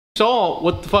saw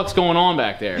what the fuck's going on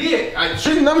back there. Yeah,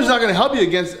 strength in numbers is not gonna help you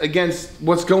against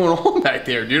what's going on back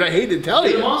there, dude. I hate to tell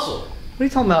you. Muscle. What are you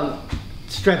talking about?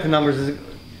 Strength in numbers?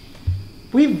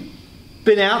 We've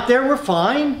been out there. We're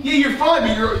fine. Yeah, you're fine,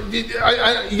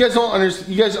 but you guys don't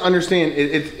understand. You guys understand?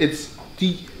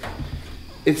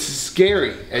 It's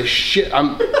scary as shit.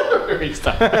 You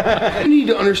need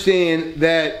to understand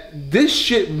that this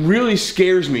shit really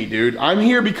scares me, dude. I'm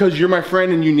here because you're my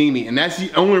friend and you need me, and that's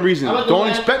the only reason. Don't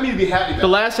expect me to be happy about the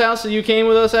last house that you came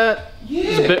with us at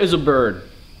is a bird.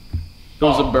 It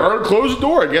was a bird. Close the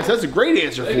door. I guess that's a great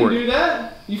answer for it. You can do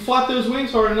that? You flap those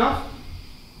wings hard enough?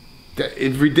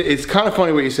 It's kind of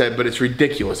funny what you said, but it's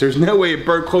ridiculous. There's no way a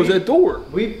bird closed that door.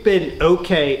 We've been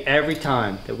okay every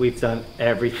time that we've done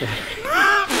everything.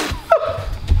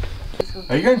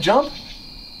 Are you gonna jump?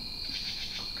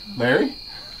 Larry?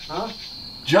 Huh?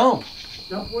 Jump.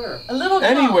 Jump where? A little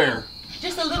jump. Anywhere.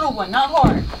 Just a little one, not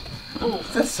hard. Oh,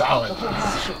 that's solid.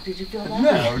 Did you feel that?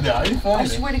 No, you're fine. I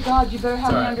swear to God, you better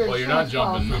have me under. Well, you're not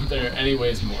jumping up there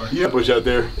anyways more. You push out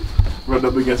there. Run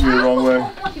up against me the wrong way.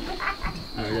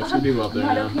 I got two people up there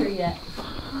I'm now. not up here yet.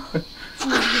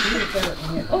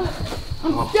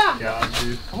 Oh, God,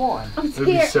 dude. Come on. I'm It'd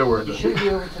be scared. so worth You it. should be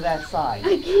over to that side.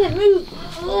 I can't move.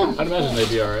 I'd imagine they'd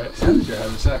be alright. Sounds like you're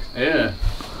having sex. Yeah.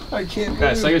 I can't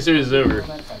Guys, second series is over.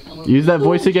 Use that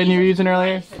voice again you were using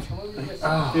earlier.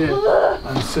 Oh, yeah.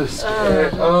 I'm so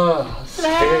scared. Oh, I'm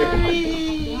scared.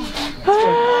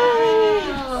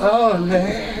 Oh,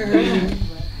 Larry.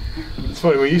 It's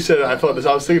funny, when you said it, I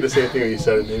was thinking the same thing when you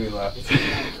said it, made me laugh.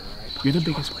 You're the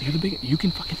biggest. You're the biggest. You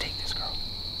can fucking take this, girl.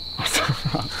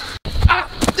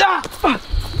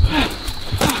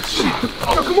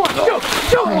 Oh, come on, go!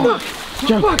 Get him up!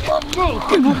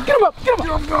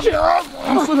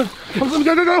 I'm slipping,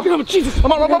 go! Get him, Jesus!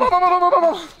 Come on.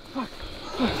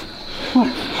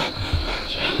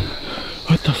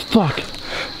 What the fuck?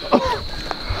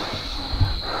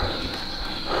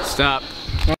 Stop.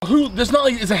 It's not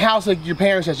like it's a house like your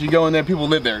parents' house. You go in there, people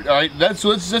live there. All right, that's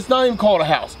not even called a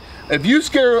house. If you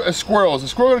scare a squirrel, is a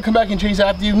squirrel gonna come back and chase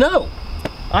after you? No.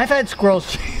 I've had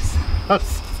squirrels chase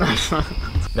us.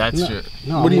 That's true.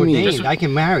 No, What do you mean? ordained. I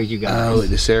can marry you guys. Oh, like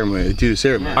the ceremony. Do the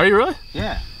ceremony. Are you really?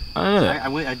 Yeah. I don't know that.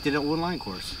 I did an online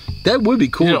course. That would be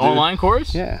cool. You did an dude. online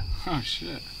course? Yeah. Oh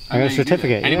shit. I got a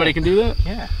certificate. Anybody can do that?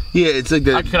 Yeah. Yeah, it's like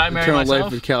the Could I marry Eternal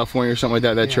myself? Life of California or something like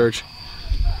that. That church.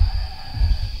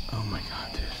 Oh my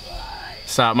God, dude.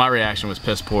 Stop. My reaction was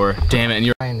piss poor. Damn it. And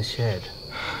you're In the shed.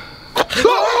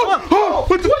 Oh!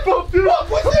 What the fuck, dude?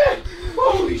 What's that?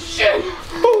 Holy shit!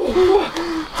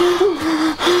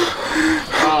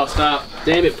 Oh, stop.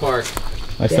 Damn it, Park.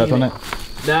 I stepped on it.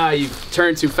 Nah, you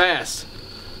turned too fast.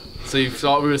 So you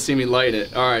thought we were gonna see me light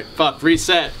it. Alright, fuck.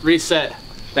 Reset.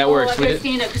 That works. I gotta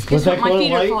stand up because that my called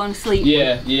feet are light? falling asleep.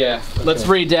 Yeah. Let's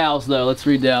re-douse though. Let's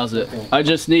re-douse it. I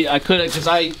couldn't, because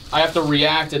I have to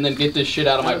react and then get this shit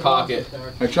out of my pocket.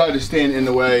 I tried to stand in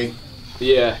the way.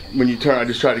 Yeah. When you turn, I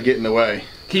just tried to get in the way.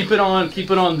 Keep it on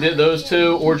those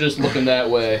two, or just looking that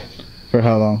way. For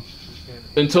how long?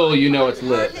 Until you know it's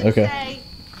lit. Okay.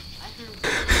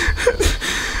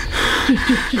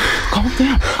 Calm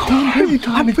down.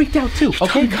 I'm freaked out too.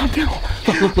 Okay, calm down.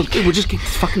 Look, we'll just get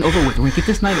this fucking over with. We're gonna get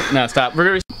this night. No, stop.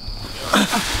 We're gonna.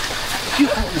 You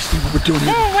don't understand what we're doing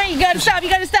here. Oh, wait, you gotta stop.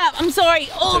 I'm sorry.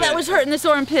 Oh, that was hurting this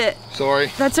armpit. Sorry.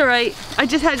 That's all right. I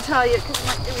just had to tell you.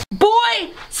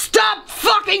 Boy, stop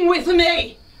fucking with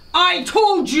me! I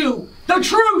told you the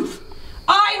truth.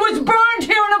 I was burned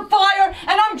here in a fire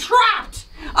and I'm trapped.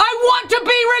 I want to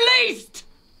be released.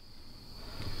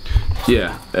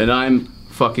 Yeah, and I'm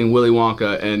fucking Willy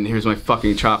Wonka, and here's my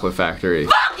fucking chocolate factory.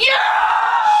 Fuck you!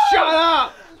 Shut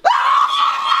up!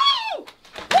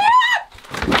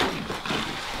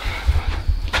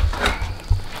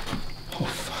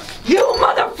 You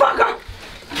motherfucker!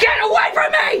 Get away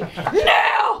from me!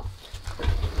 Now!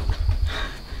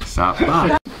 Stop.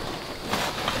 I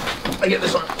get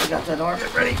this one. I got that arm.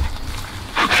 Get ready.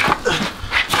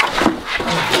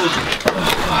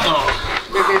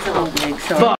 There is a little leg,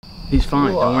 sorry. He's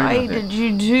fine. Don't worry Why about that. did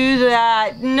you do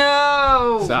that?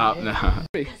 No! Stop. No.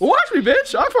 Watch me,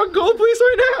 bitch. I'm fucking calling the police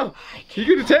right now.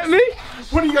 You gonna tempt me?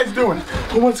 What are you guys doing?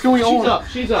 What's going on?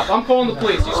 She's up. I'm calling the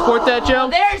police. You support that, Joe?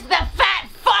 There's the fat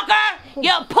fucker!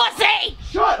 You pussy!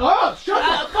 Shut up! Shut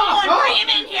the Come on, bring him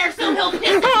in here so he'll piss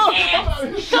his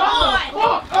pants! Come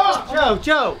on!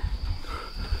 Joe!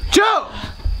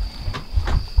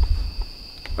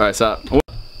 Alright, stop.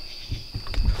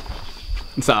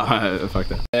 Stop. Fuck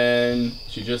that. And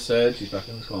she just said she's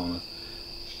fucking calling us.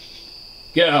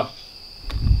 Go.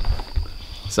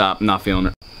 Stop. I'm not feeling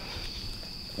it.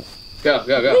 Go, go,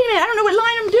 go. Wait a minute, I don't know what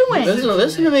line I'm doing.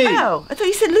 Listen to me. Oh, I thought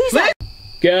you said lose that.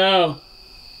 Go.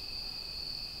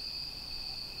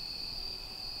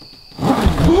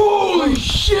 Holy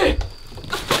shit!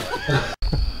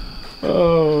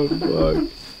 Oh, fuck.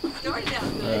 Started out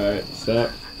good. Alright, stop.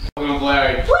 I'm gonna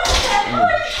Larry. What the heck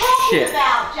are you talking Shit.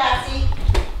 about, Jesse?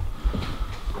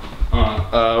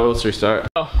 Let's restart.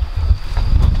 Oh.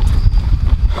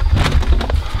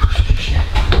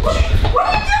 What are you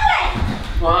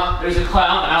doing? Well, there's a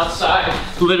clown outside,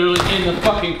 literally in the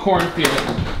fucking cornfield.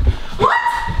 What?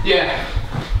 Yeah.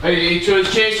 He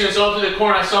was chasing us all through the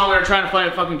corn. I saw him. We were trying to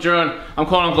find a fucking drone. I'm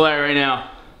calling Uncle Larry right now.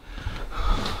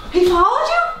 He followed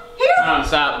you? Here? No,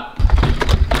 stop.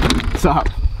 Stop.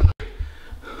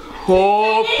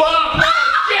 Oh, fuck!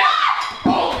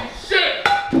 Holy shit!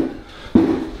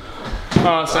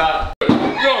 Oh, stop.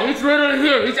 Yo, he's literally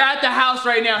here. He's at the house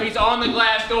right now. He's on the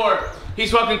glass door.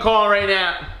 He's fucking calling right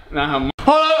now.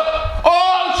 Hold up!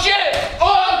 Oh, shit!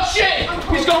 Oh, shit!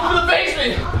 He's going for the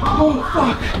basement! Oh,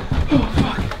 fuck! Oh,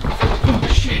 fuck! Oh,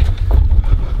 shit!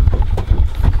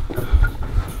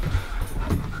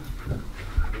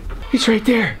 He's right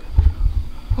there!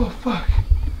 Oh, fuck!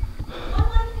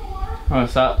 Oh,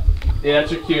 stop. Yeah,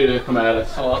 that's your cue to come at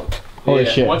us. Holy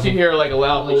shit. Once you hear like a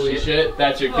loud holy shit,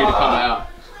 that's your cue to come out.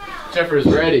 Jennifer's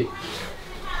ready.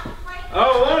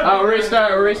 Oh, we're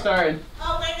restarting.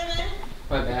 Oh, wait a minute.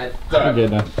 My bad. I'm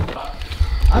good now.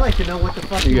 I like to know what the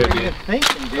fuck you're even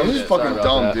thinking, dude. This is fucking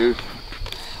dumb, dude.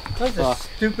 That's the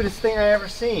stupidest thing I ever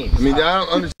seen. I mean, I don't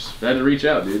understand. I had to reach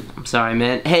out, dude. I'm sorry,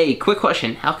 man. Hey, quick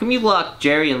question. How come you locked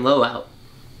Jerry and Lo out?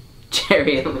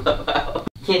 Jerry and Lo out.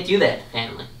 Can't do that,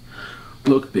 family.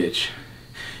 Look, bitch.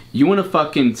 You wanna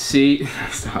fucking see...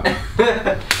 Stop.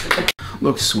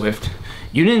 Look, Swift.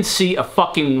 You didn't see a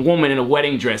fucking woman in a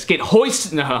wedding dress get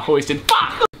hoisted... No, hoisted.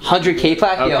 Fuck! 100K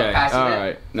plaque? Yo, Okay, pass it in.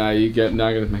 alright. Now you get... Now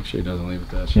I gotta make sure he doesn't leave with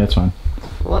that shit. Yeah, it's fine.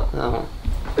 What? Oh.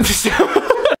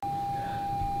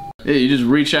 Yeah, you just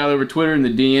reach out over Twitter in the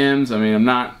DMs. I mean, I'm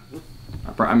not...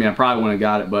 I probably wouldn't have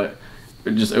got it, but...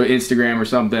 Just Instagram or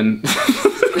something.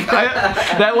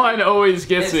 That line always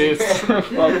gets me. It's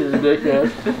fucking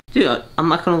ridiculous. Dude, I'm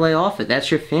not gonna lay off it. That's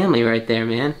your family right there,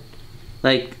 man.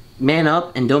 Like, man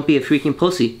up and don't be a freaking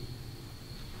pussy.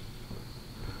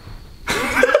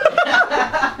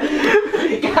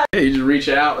 Yeah, you just reach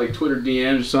out, like Twitter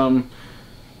DMs or something.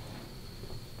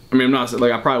 I mean, I'm not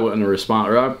like I probably wouldn't have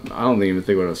responded. Or I don't even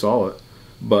think I would have saw it,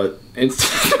 but it's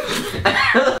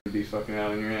be fucking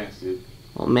out on your ass, dude.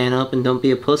 Well, man up and don't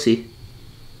be a pussy.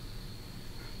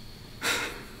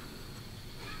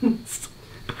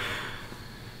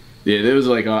 Yeah, it was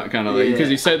like kind of like because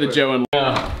you said the Joe and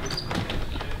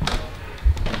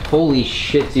Holy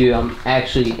shit, dude! I'm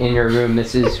actually in your room.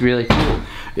 This is really cool.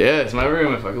 yeah, it's my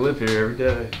room if I could live here every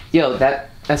day. Yo,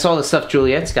 that's all the stuff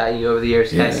Juliet's got you over the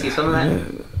years. Can I see some of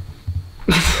that?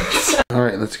 Yeah. All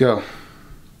right, let's go.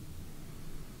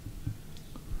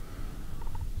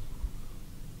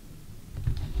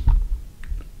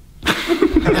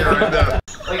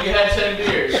 Like you had 10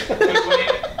 beers. Wait.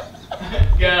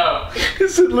 Go.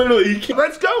 This is literally.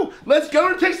 Let's go. Let's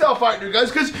go to textile fight, you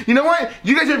guys. Because you know what?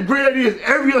 You guys have great ideas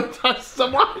every other time. So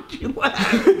why did you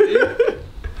laugh, dude?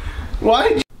 Why?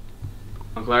 Did you...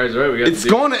 Uncle Larry's right. We got. It's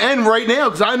going to end right now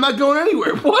because I'm not going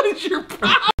anywhere. What is your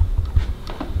problem?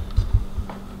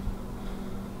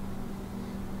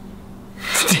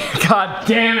 God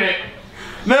damn it!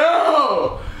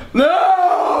 No!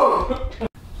 No!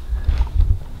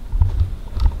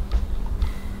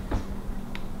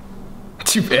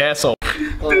 You asshole.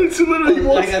 Dude, it's literally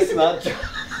I guess not.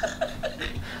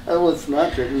 I was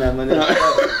not drinking that many.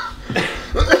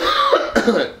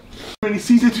 And he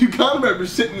sees the two condom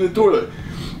wrappers sitting in the toilet.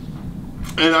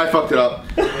 And I fucked it up.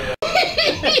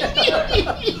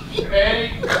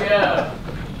 Ready? Go.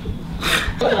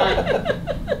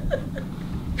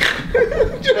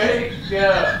 Ready?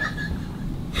 Go.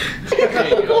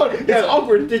 It's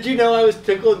awkward. Did you know I was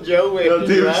tickling Joe when Dude,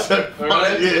 you it's so laughed?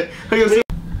 funny. Yeah. I go,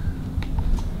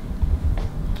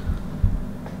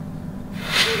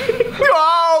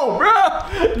 no, bro!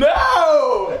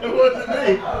 No! It wasn't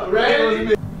me.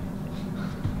 Ready?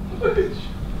 What is your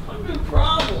fucking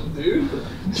problem, dude?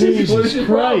 Jesus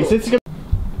Christ, it's gonna...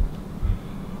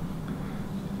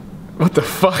 What the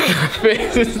fuck kind of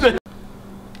face is that?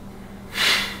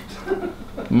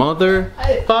 Mother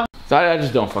fuck. I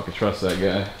just don't fucking trust that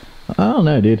guy. I don't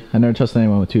know, dude. I never trusted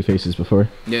anyone with two faces before.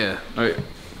 Yeah. I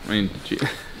mean,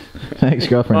 My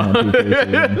ex-girlfriend had two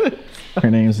faces. And her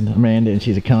name's Amanda and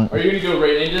she's a cunt. are you gonna go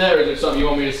right into that, or is there something you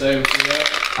want me to say before that?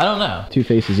 I don't know. Two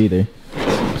faces either.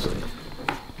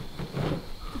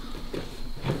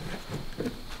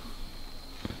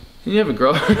 You have a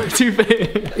girl with two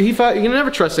faces. You can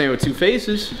never trust anyone with two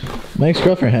faces. My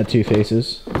ex-girlfriend had two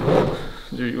faces.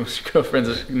 What's your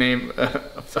girlfriend's name?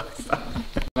 Stop.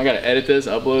 I gotta edit this,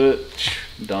 upload it.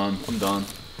 I'm done. I'm done.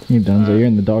 You're done, so you're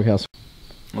in the doghouse.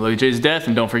 Well, love you, Jay's death,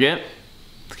 and don't forget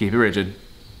to keep it rigid.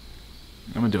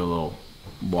 I'm gonna do a little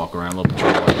walk around, a little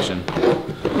patrol action.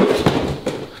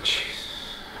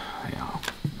 Jeez. Yeah,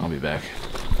 I'll be back.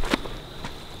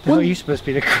 What are you supposed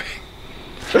to be?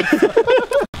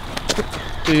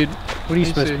 Dude, what are you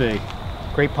supposed to be?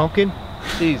 Great pumpkin?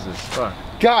 Jesus, fuck.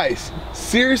 Guys,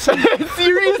 seriously?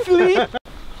 Seriously? What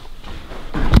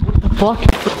the fuck?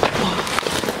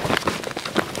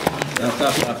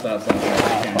 Stop.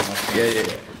 Yeah.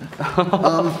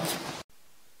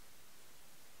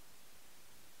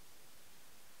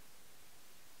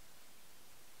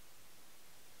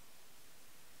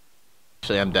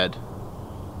 Actually, I'm dead.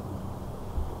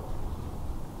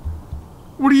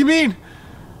 What do you mean?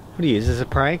 What are you, is this a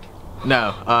prank?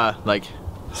 No, like,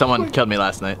 someone killed me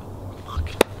last night. Fuck.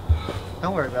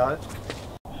 Don't worry about it.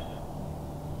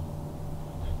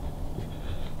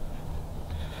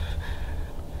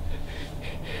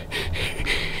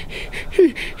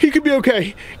 He could be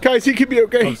okay. Guys, he could be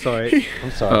okay. I'm sorry.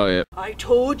 I'm sorry. Oh, yeah. I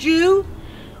told you.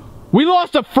 We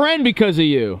lost a friend because of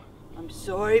you. I'm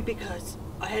sorry because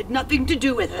I had nothing to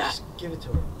do with that. Give it to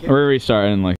her. We're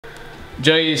restarting, like.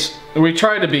 Jace, we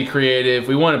tried to be creative.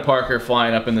 We wanted Parker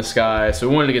flying up in the sky, so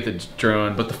we wanted to get the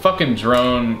drone, but the fucking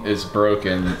drone is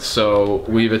broken. So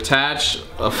we've attached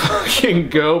a fucking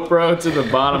GoPro to the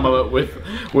bottom of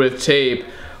it with tape.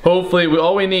 Hopefully,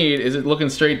 all we need is it looking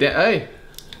straight down. Hey,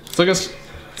 it's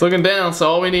looking down. So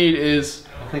all we need is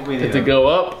it to go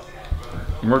up,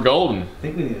 and we're golden. I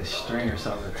think we need a string or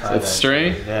something to tie that.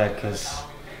 String? Yeah, because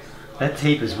that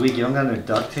tape is weak. You don't got no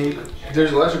duct tape?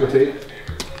 There's electrical tape.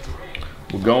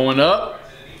 We're going up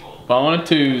on a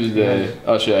Tuesday.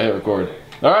 Oh shit, I hit record.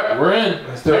 Alright, we're in.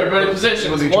 Everybody in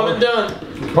position. One and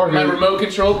done. Parker, my remote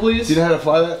control, please. Do you know how to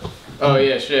fly that? Oh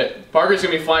yeah, shit. Parker's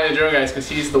gonna be flying the drone, guys, because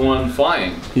he's the one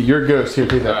flying. You're a ghost. Here,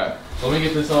 take that. Alright, let me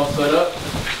get this all set up.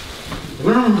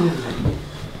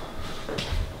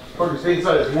 Parker, stay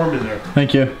inside. It's warm in there.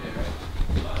 Thank you.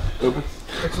 Open.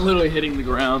 It's literally hitting the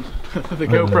ground. The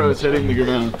GoPro is hitting the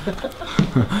ground.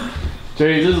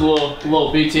 Jay, this is a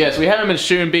little BTS. We haven't been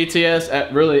shooting BTS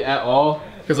at all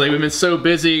because like we've been so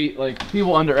busy. Like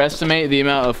people underestimate the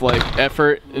amount of like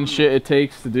effort and shit it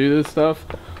takes to do this stuff.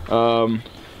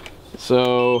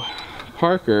 So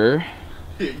Parker.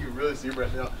 Yeah, you really see him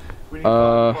right now.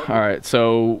 All right,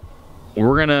 so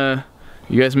we're gonna.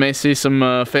 You guys may see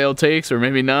some failed takes, or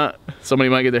maybe not. Somebody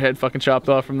might get their head fucking chopped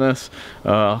off from this.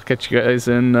 I'll catch you guys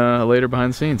in later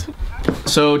behind the scenes.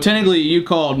 So technically, you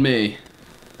called me.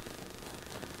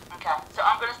 Okay, so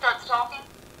I'm gonna start talking.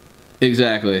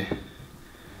 Exactly.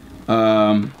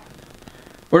 Or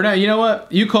no, you know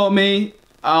what? You call me.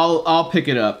 I'll pick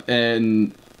it up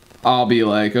and I'll be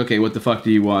like, okay, what the fuck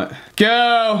do you want?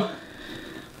 Go.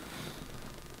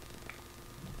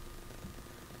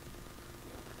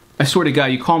 I swear to God,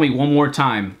 you call me one more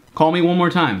time. Call me one more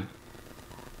time.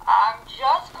 I'm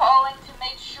just calling to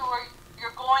make sure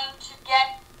you're going to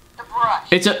get the brush.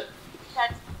 It's a.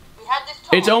 We had this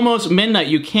talk. It's almost midnight.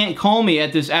 You can't call me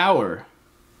at this hour.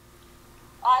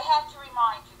 I have to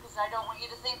remind you because I don't want you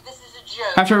to think this is a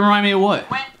joke. Have to remind me of what?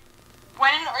 When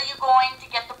are you going to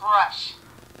get the brush?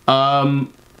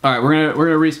 All right, we're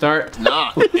gonna restart.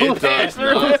 Nah, it does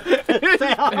not.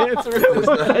 What's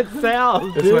that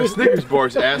sound, It's my Snickers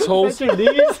bars, assholes. That's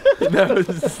your knees? No,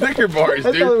 it's Snicker bars,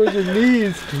 I thought it dude. was your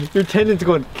knees. Your tendons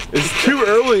going. It's too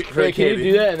early for Hey, can you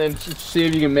do that and then see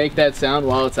if you can make that sound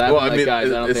while it's happening? Well, I mean, like,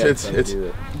 guys, I don't think it's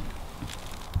do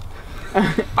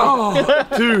that. oh,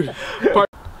 dude.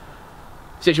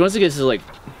 See, she wants to get this like.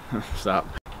 Stop.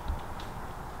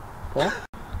 Paul?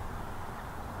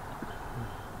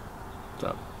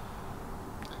 Stop.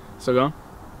 Still going?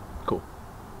 Cool.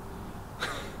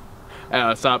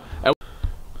 Stop. I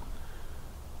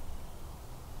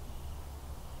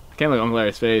can't look on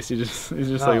Larry's face. He's just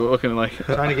like looking like.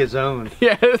 Trying to get zoned.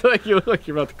 Yeah, it's like you look like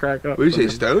you're about to crack up. What do you say,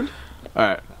 stoned? All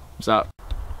right, stop.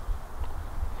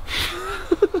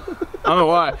 I don't know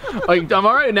why. Like I'm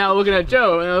already now looking at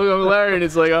Joe and I look at Larry and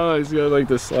it's like, oh, he's got like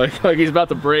this, like he's about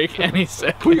to break and he's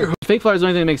sick. Fake flower is the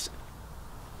only thing that makes.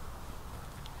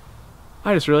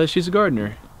 I just realized she's a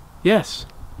gardener. Yes.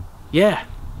 Yeah.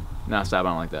 No, stop. I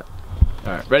don't like that.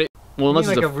 All right, ready? Well, unless You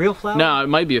mean it's like a real flower? No, it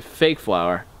might be a fake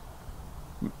flower.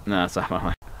 No, stop. I don't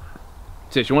like.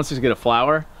 See, she wants us to get a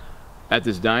flower at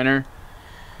this diner,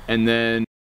 and then